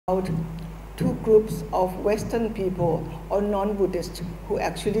two groups of Western people or non-Buddhists who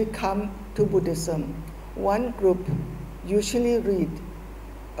actually come to Buddhism. One group usually read.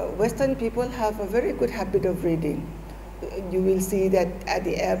 Western people have a very good habit of reading. You will see that at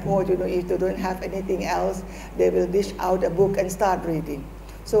the airport, if they don't have anything else, they will dish out a book and start reading.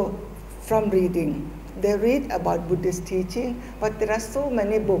 So from reading, they read about Buddhist teaching, but there are so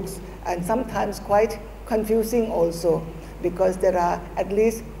many books and sometimes quite confusing also, because there are at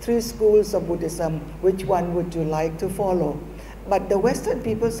least 3 schools of Buddhism. Which one would you like to follow? But the Western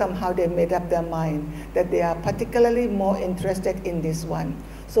people, somehow they made up their mind that they are particularly more interested in this one.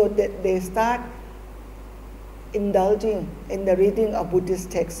 So they start indulging in the reading of Buddhist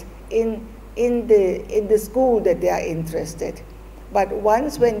texts in the school that they are interested. But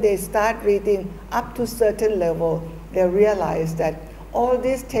once when they start reading up to certain level, they realize that all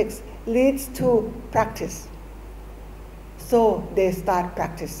these texts leads to practice. So they start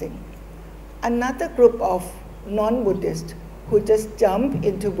practicing. Another group of non-Buddhists who just jump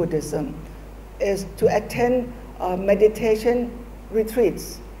into Buddhism is to attend meditation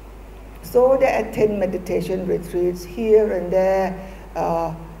retreats. So they attend meditation retreats here and there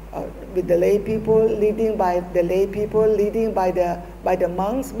with the lay people, leading by the lay people, leading by the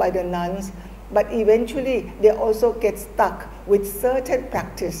monks, by the nuns. But eventually they also get stuck with certain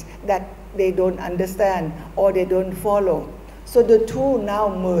practice that they don't understand or they don't follow. So the two now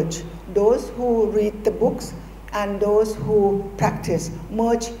merge. Those who read the books and those who practice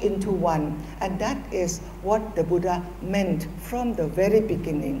merge into one. And that is what the Buddha meant from the very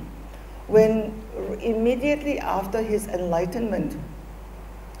beginning. When immediately after his enlightenment,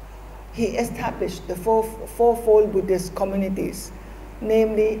 he established the fourfold Buddhist communities,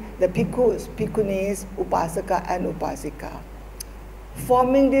 namely the bhikkhus, bhikkhunis, upasaka and upasika.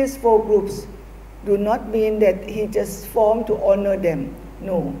 Forming these 4 groups do not mean that he just formed to honor them.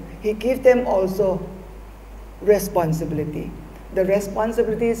 No, he gave them also responsibility. The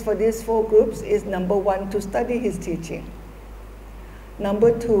responsibilities for these 4 groups is number 1, to study his teaching.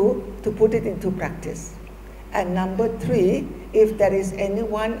 Number 2, to put it into practice. And number 3, if there is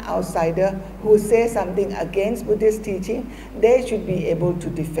anyone outsider who says something against Buddhist teaching, they should be able to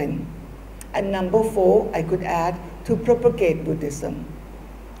defend. And number 4, I could add, to propagate Buddhism.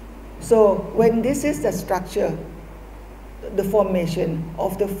 So when this is the structure, the formation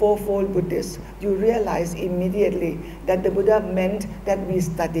of the fourfold Buddhists, you realize immediately that the Buddha meant that we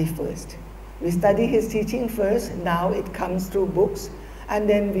study first. We study his teaching first, now it comes through books, and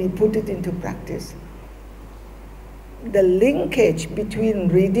then we put it into practice. The linkage between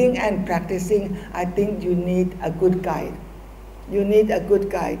reading and practicing, I think you need a good guide. You need a good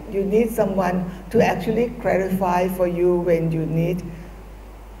guide. You need someone to actually clarify for you when you need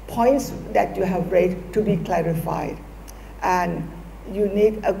points that you have read to be clarified. And you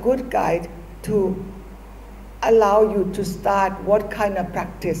need a good guide to allow you to start what kind of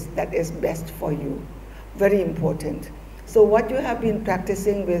practice that is best for you. Very important. So what you have been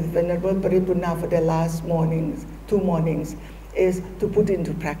practicing with Venerable Paripurna for the last 2 mornings, is to put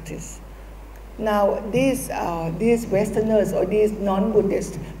into practice. Now these Westerners or these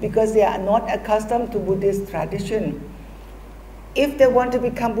non-Buddhists, because they are not accustomed to Buddhist tradition, if they want to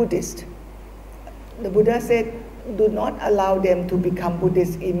become Buddhist, the Buddha said, do not allow them to become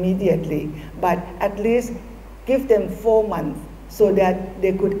Buddhist immediately, but at least give them 4 months so that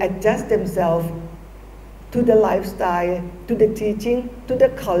they could adjust themselves to the lifestyle, to the teaching, to the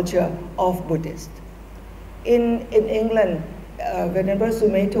culture of Buddhists. In England, Venerable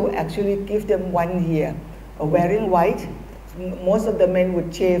Sumeto actually gave them 1 year, wearing white. Most of the men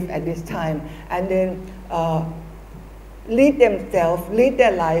would shave at this time, and then lead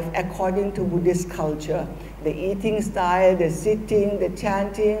their life according to Buddhist culture. The eating style, the sitting, the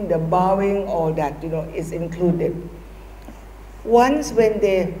chanting, the bowing, all that, is included. Once when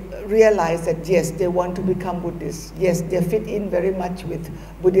they realize that yes, they want to become Buddhist, yes, they fit in very much with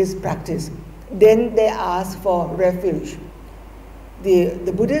Buddhist practice, then they ask for refuge.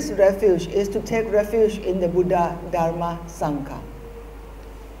 The Buddhist refuge is to take refuge in the Buddha, Dharma, Sangha.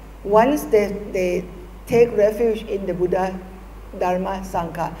 Once they take refuge in the Buddha, Dharma,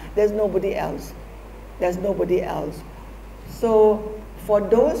 Sangha, there's nobody else. There's nobody else. So for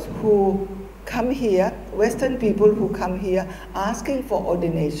those who come here, Western people who come here asking for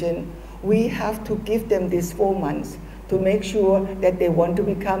ordination, we have to give them these 4 months to make sure that they want to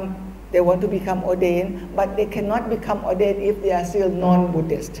become ordained, but they cannot become ordained if they are still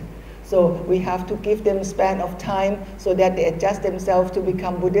non-Buddhist. So we have to give them span of time so that they adjust themselves to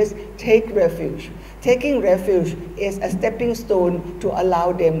become Buddhist, take refuge. Taking refuge is a stepping stone to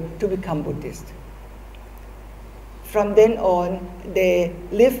allow them to become Buddhist. From then on, they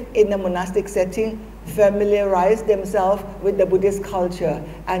live in a monastic setting, familiarize themselves with the Buddhist culture,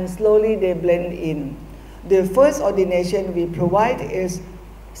 and slowly they blend in. The first ordination we provide is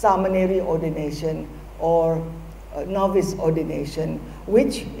Samaneri ordination or novice ordination,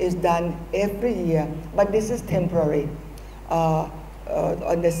 which is done every year, but this is temporary.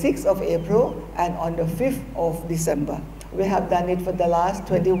 On the 6th of April and on the 5th of December. We have done it for the last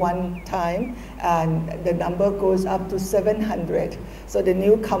 21 times, and the number goes up to 700. So the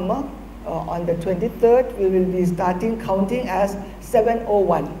newcomer, on the 23rd, we will be starting counting as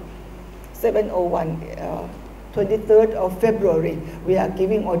 701. 23rd of February, we are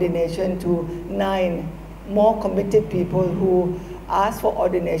giving ordination to 9 more committed people who ask for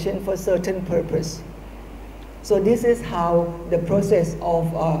ordination for certain purpose. So this is how the process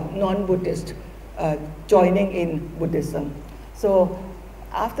of non-Buddhist joining in Buddhism. So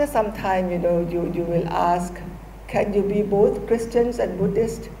after some time, you will ask, can you be both Christians and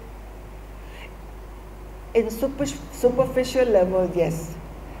Buddhist? In superficial level, yes.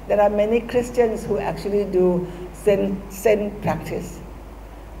 There are many Christians who actually do Zen practice.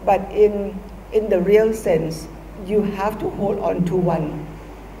 But in the real sense, you have to hold on to one,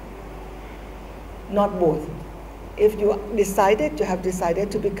 not both. If you have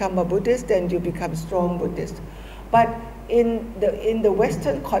decided to become a Buddhist, then you become strong Buddhist. But in the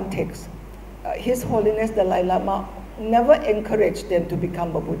Western context, His Holiness Dalai Lama never encouraged them to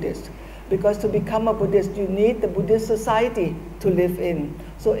become a Buddhist, because to become a Buddhist, you need the Buddhist society to live in.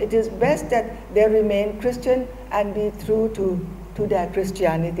 So it is best that they remain Christian and be true to their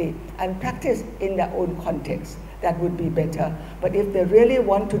Christianity and practice in their own context. That would be better. But if they really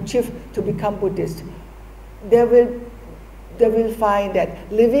want to shift to become Buddhist, they will find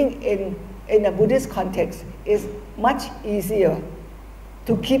that living in a Buddhist context is much easier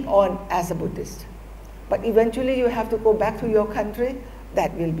to keep on as a Buddhist. But eventually you have to go back to your country.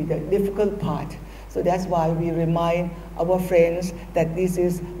 That will be the difficult part. So that's why we remind our friends that this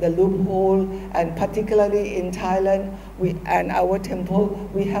is the loophole, and particularly in Thailand and our temple,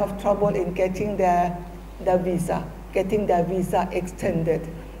 we have trouble in getting their visa extended.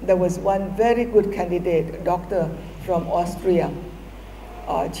 There was one very good candidate, doctor from Austria.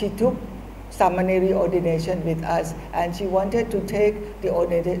 She took Samaneri ordination with us, and she wanted to take the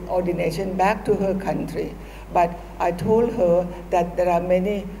ordination back to her country. But I told her that there are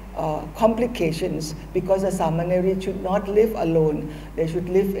many complications, because the Samaneri should not live alone. They should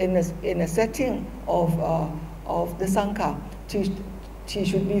live in a setting of the Sangha. She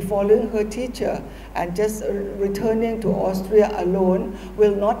should be following her teacher, and just returning to Austria alone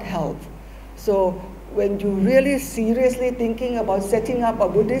will not help. So when you really seriously thinking about setting up a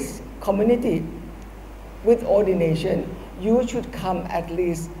Buddhist community with ordination, you should come at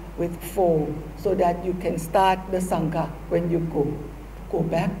least with 4, so that you can start the Sangha when you go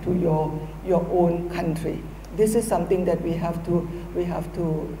back to your own country. This is something that we have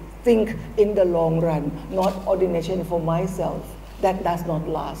to think in the long run, not ordination for myself. That does not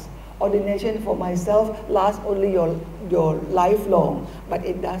last. Ordination for myself lasts only your lifelong, but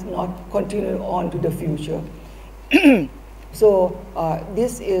it does not continue on to the future. So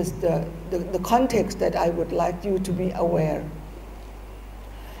this is the context that I would like you to be aware.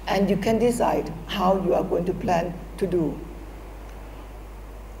 And you can decide how you are going to plan to do.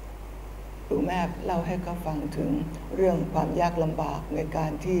 หลวงแม่เล่าให้เขาฟังถึงเรื่องความยากลำบากในกา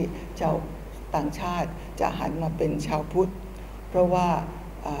รที่ชาวต่างชาติจะหันมาเป็นชาวพุทธ เพราะว่า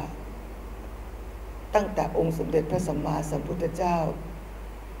ตั้งแต่องค์สมเด็จพระสัมมาสัมพุทธเจ้า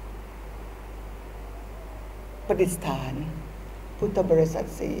ประดิษฐานพุทธบริษัท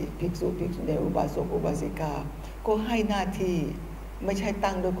4ภิกษุภิกษุณีอุบาสกอุบาสิกาก็ให้หน้าที่ไม่ใช่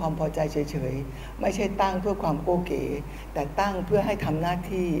ตั้งด้วยความพอใจเฉยๆไม่ใช่ตั้งเพื่อความโกเก๋แต่ตั้งเพื่อให้ทำหน้า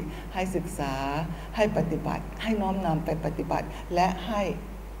ที่ให้ศึกษาให้ปฏิบัติให้น้อมนำไปปฏิบัติและให้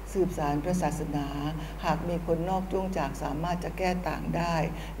สืบสานพระศาสนาหากมีคนนอกจ้วงจากสามารถจะแก้ต่างได้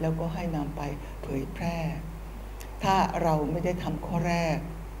แล้วก็ให้นำไปเผยแพร่ถ้าเราไม่ได้ทำข้อแรก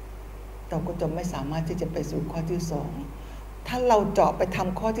เราก็จะไม่สามารถที่จะไปสู่ข้อที่2ถ้าเราเจาะไปท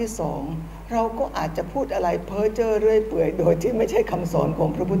ำข้อที่2เราก็อาจจะพูดอะไรเพ้อเจ้อเรื่อยเปื่อยโดยที่ไม่ใช่คำสอนของ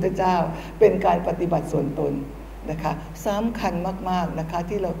พระพุทธเจ้าเป็นการปฏิบัติส่วนตนนะคะสำคัญมากๆนะคะ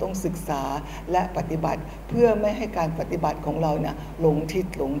ที่เราต้องศึกษาและปฏิบัติเพื่อไม่ให้การปฏิบัติของเราเนี่ยหลงทิศ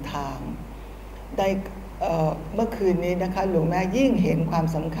หลงทางได้เมื่อคืนนี้นะคะหลวงแม่ยิ่งเห็นความ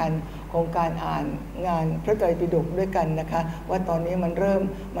สำคัญของการอ่านงานพระไตรปิฎกด้วยกันนะคะว่าตอนนี้มันเริ่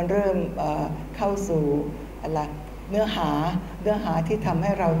มเข้าสู่อะไรเนื้อหาที่ทำใ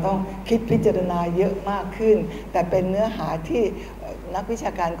ห้เราต้องคิดพิจารณาเยอะมากขึ้นแต่เป็นเนื้อหาที่ นักวิช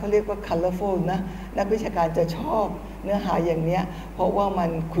าการเขาเรียกว่า colorful นะนักวิชาการจะชอบเนื้อหาอย่างนี้เพราะว่ามัน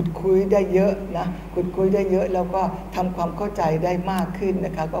ขุดคุยได้เยอะนะขุดคุยได้เยอะแล้วก็ทำความเข้าใจได้มากขึ้นน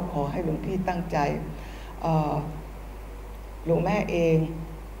ะคะก็ขอให้หลวงพี่ตั้งใจหลวงแม่เอง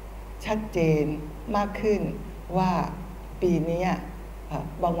ชัดเจนมากขึ้นว่าปีนี้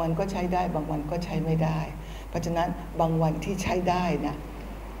บางวันก็ใช้ได้บางวันก็ใช้ไม่ได้เพราะฉะนั้นบางวันที่ใช้ได้นะ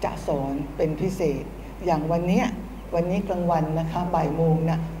จะสอนเป็นพิเศษอย่างวันนี้กลางวันนะคะบ่ายโมง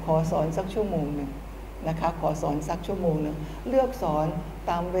นะขอสอนสักชั่วโมงหนึ่งนะคะขอสอนสักชั่วโมงหนึ่งเลือกสอน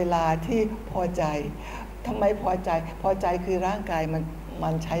ตามเวลาที่พอใจทำไมพอใจคือร่างกายมั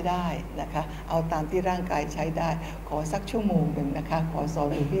นใช้ได้นะคะเอาตามที่ร่างกายใช้ได้ขอสักชั่วโมงหนึ่งนะคะขอสอน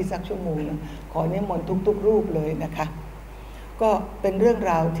หลวงพี่สักชั่วโมงหนึ่งขอนิมนต์ทุกๆรูปเลยนะคะก็เป็นเรื่อง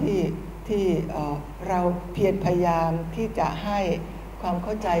ราวที่เราเพียรพยายามที่จะให้ความเ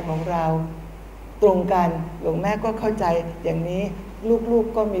ข้าใจของเราตรงกันหลวงแม่ก็เข้าใจอย่างนี้ลูก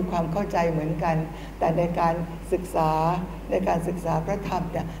ๆก็มีความเข้าใจเหมือนกันแต่ในการศึกษาพระธรรม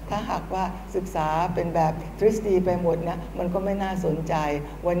เนี่ยถ้าหากว่าศึกษาเป็นแบบทฤษฎีไปหมดนะมันก็ไม่น่าสนใจ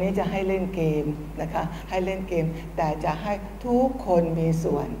วันนี้จะให้เล่นเกมนะคะให้เล่นเกมแต่จะให้ทุกคนมี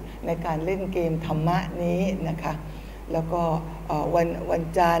ส่วนในการเล่นเกมธรรมะนี้นะคะแล้วก็วัน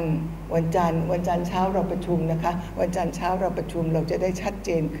จันทร์เช้าเราประชุมนะคะวันจันทร์เช้าเราประชุมเราจะได้ชัดเจ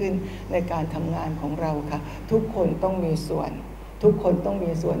นขึ้นในการทำงานของเราค่ะทุกคนต้องมีส่วน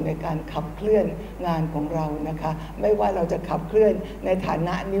ในการขับเคลื่อนงานของเรานะคะไม่ว่าเราจะขับเคลื่อนในฐาน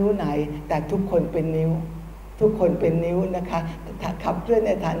ะนิ้วไหนแต่ทุกคนเป็นนิ้วนะคะขับเคลื่อนใ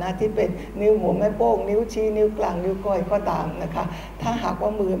นฐานะที่เป็นนิ้วหัวแม่โป้งนิ้วชี้นิ้วกลางนิ้วก้อยก็ตามนะคะถ้าหากว่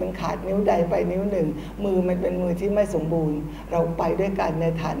ามือมันขาดนิ้วใดไปนิ้วหนึ่งมือมันเป็นมือที่ไม่สมบูรณ์เราไปด้วยกันใน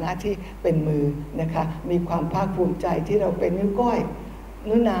ฐานะที่เป็นมือนะคะมีความภาคภูมิใจที่เราเป็นนิ้วก้อย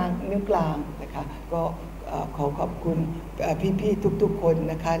นิ้วนางนิ้วกลางนะคะก็ขอขอบคุณพี่ๆทุกๆคน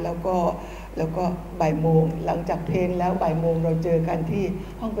นะคะแล้วก็บ่ายโมงหลังจากเพลแล้วบ่ายโมงเราเจอกันที่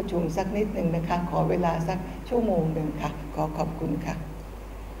ห้องประชุมสักนิดหนึ่งนะคะขอเวลาสักชั่วโมงหนึ่งค่ะขอขอบคุณค่ะ